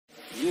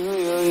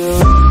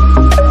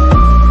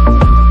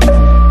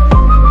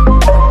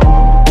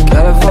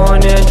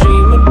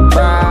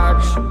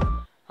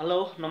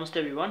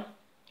Everyone.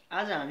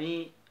 आज हामी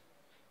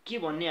के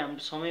भन्ने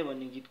हाम्रो समय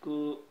भन्ने गीतको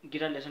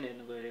गिटार लेसन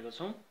हेर्न गइरहेका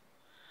छौँ।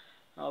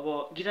 अब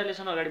गिटार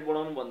लेसन अगाडि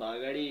बढाउनु भन्दा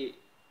अगाडि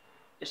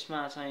यसमा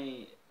चाहिँ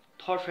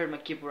थर्ड फ्रेडमा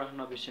के पो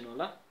राख्न नबिर्सिनु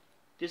होला।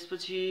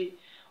 त्यसपछि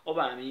अब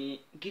हामी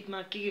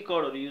गीतमा के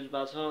कर्डहरु युज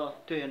भएको छ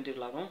त्यो हेर्नतिर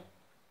लागौँ।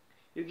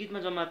 यो गीतमा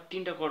जम्मा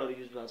 3टा कर्डहरु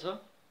युज भएको छ।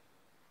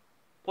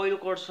 पहिलो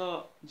कर्ड छ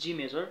जी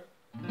मेजर,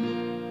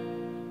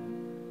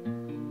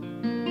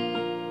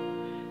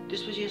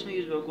 त्यसपछि यसमा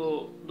युज भएको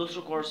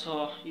दोस्रो कर्ड छ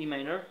ई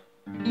माइनर,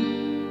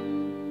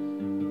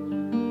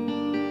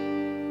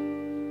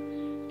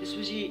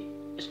 त्यसपछि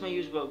यसमा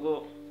युज भएको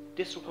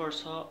तेस्रो कर्ड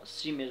छ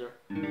सी मेजर।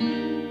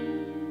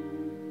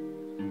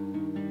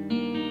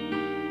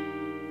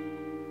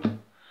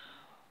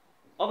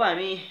 अब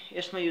हामी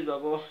यसमा युज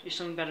भएको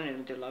स्ट्रिङ प्याटर्न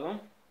हेर्नतिर लागौँ।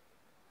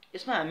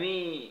 यसमा हामी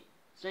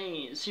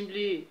चाहिँ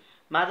सिम्पली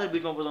मादर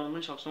बिटमा बजाउन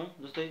पनि सक्छौँ।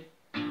 जस्तै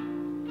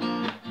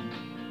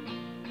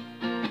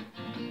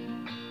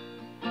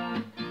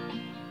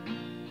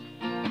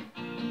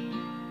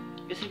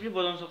यसरी पनि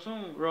बजाउन सक्छौँ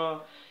र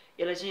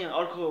यसलाई चाहिँ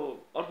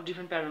अर्को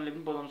डिफ्रेन्ट प्याटर्नले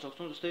पनि बजाउन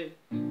सक्छौँ। जस्तै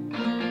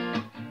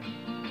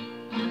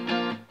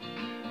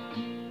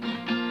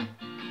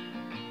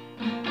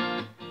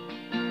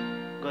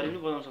गरी पनि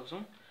बजाउन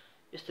सक्छौँ।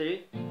 यसरी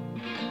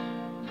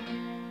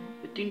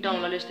यो 3टा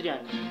औँलाले यसरी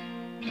हान्ने,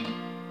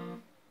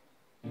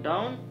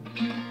 डाउन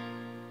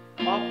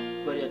अप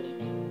गरिहाल्ने,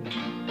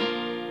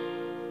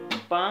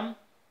 पाम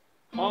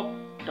अप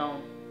डाउन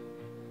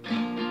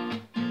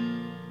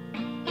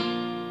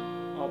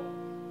अप।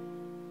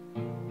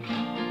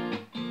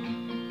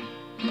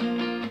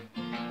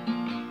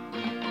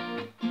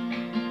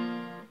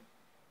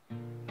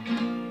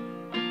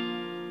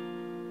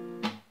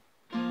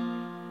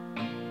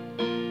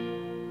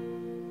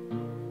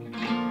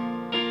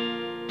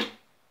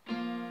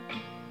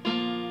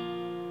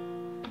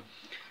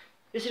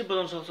 यसरी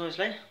बजाउन सक्छौँ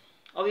यसलाई।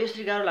 अब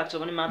यसरी गाह्रो लाग्छ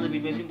भने मादर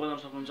बिटमा पनि बजाउन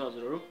सक्नुहुन्छ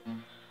हजुरहरू।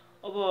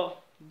 अब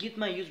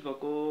गीतमा युज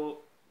भएको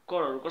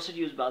कर्डहरु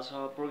कसरी युज भएको छ,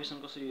 प्रोग्रेसन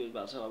कसरी युज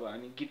भएको छ, अब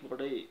हामी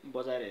गीतबाटै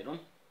बजाएर हेरौँ।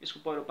 यसको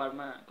पहिलो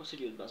पार्टमा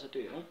कसरी युज भएको छ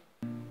त्यो हेरौँ।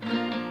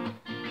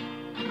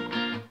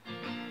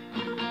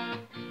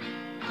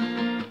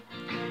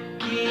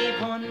 के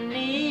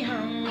भन्ने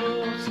हाम्रो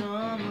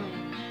समय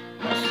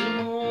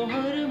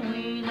कसमोहर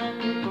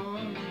महिनाको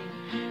कमै,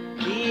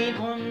 के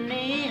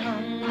भन्ने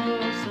हाम्रो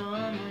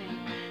समय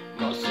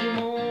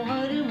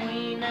कसमोहर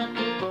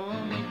महिनाको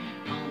कमै,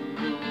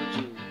 हाम्रो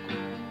जुको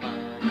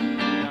पानी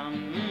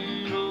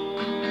राम्रो,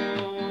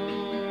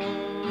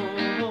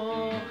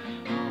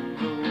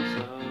 हाम्रो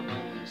समय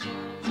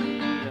साँच्चै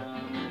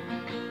राम्रो,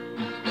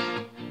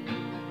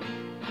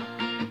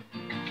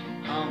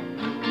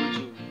 हाम्रो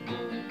जुको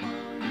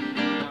पानी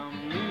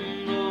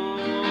राम्रो,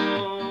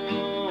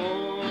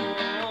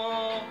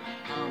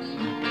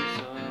 हाम्रो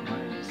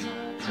समय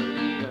साँच्चै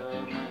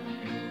राम्रो।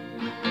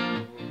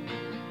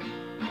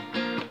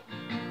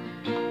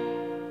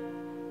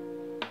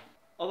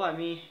 अब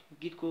हामी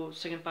गीतको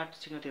सेकेन्ड पार्ट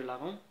सिक्नतिर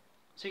लागौँ।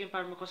 सेकेन्ड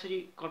पार्टमा कसरी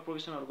कर्ड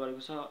प्रोग्रेसनहरु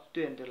गरेको छ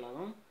त्यो हेर्नतिर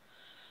लागौँ।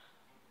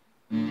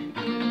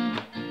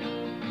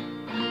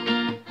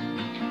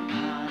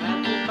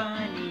 धाराको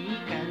पानी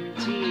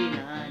कान्छी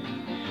नानी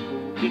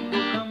बोकेको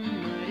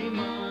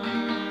कम्मरमा,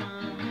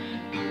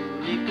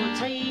 बोलेको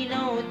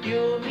छैनौ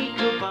त्यो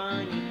मिठो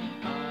पानी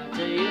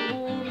आजै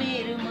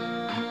उमेरमा,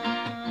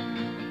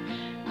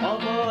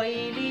 अब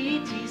अहिले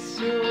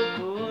चिसो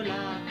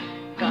खोला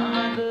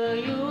कहाँ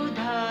गयो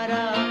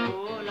धारा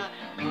खोला,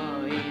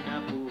 भएन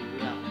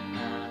पुरा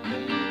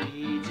रातै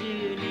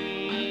भिज्ने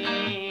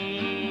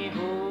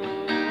हो,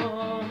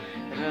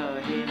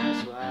 रहेन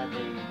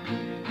स्वादै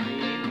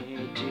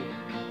मेट्यो।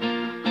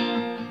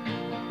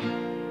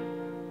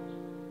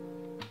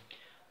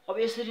 अब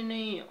यसरी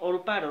नै अरु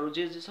पार्टहरु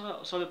जे छ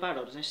सबै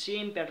पार्टहरु चाहिँ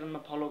सेम प्याटर्नमा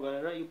फलो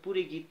गरेर यो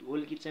पुरै गीत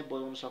होल गीत चाहिँ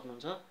बजाउन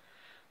सक्नुहुन्छ।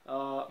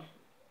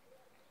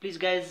 Please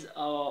guys,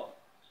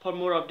 for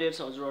more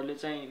updates हजुरहरूले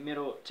चाहिँ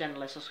मेरो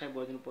च्यानललाई सब्स्क्राइब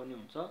गरिदिनु पर्ने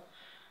हुन्छ।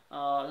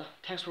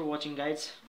 Thanks for watching guys.